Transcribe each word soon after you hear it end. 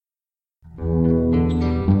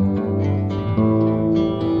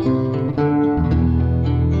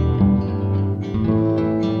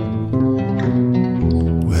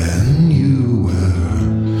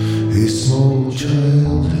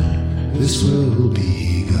will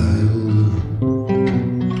beguiled.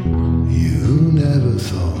 You never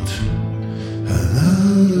thought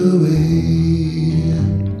another way.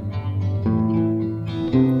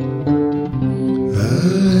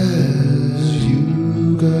 As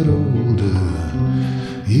you got older,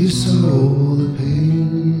 you saw the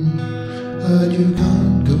pain, and you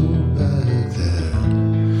can't go back there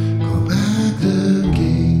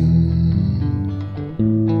again.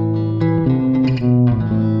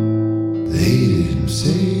 They didn't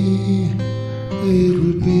say it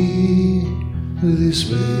would be this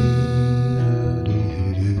way.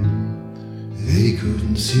 They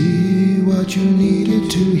couldn't see what you needed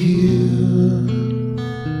to hear.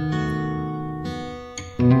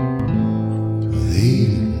 They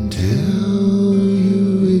didn't tell you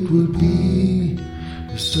it would be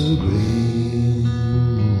so great.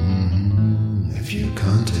 If you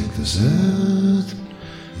can't take this earth,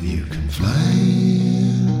 you can fly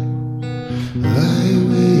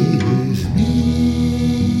away with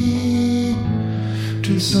me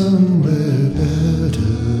to somewhere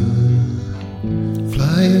better.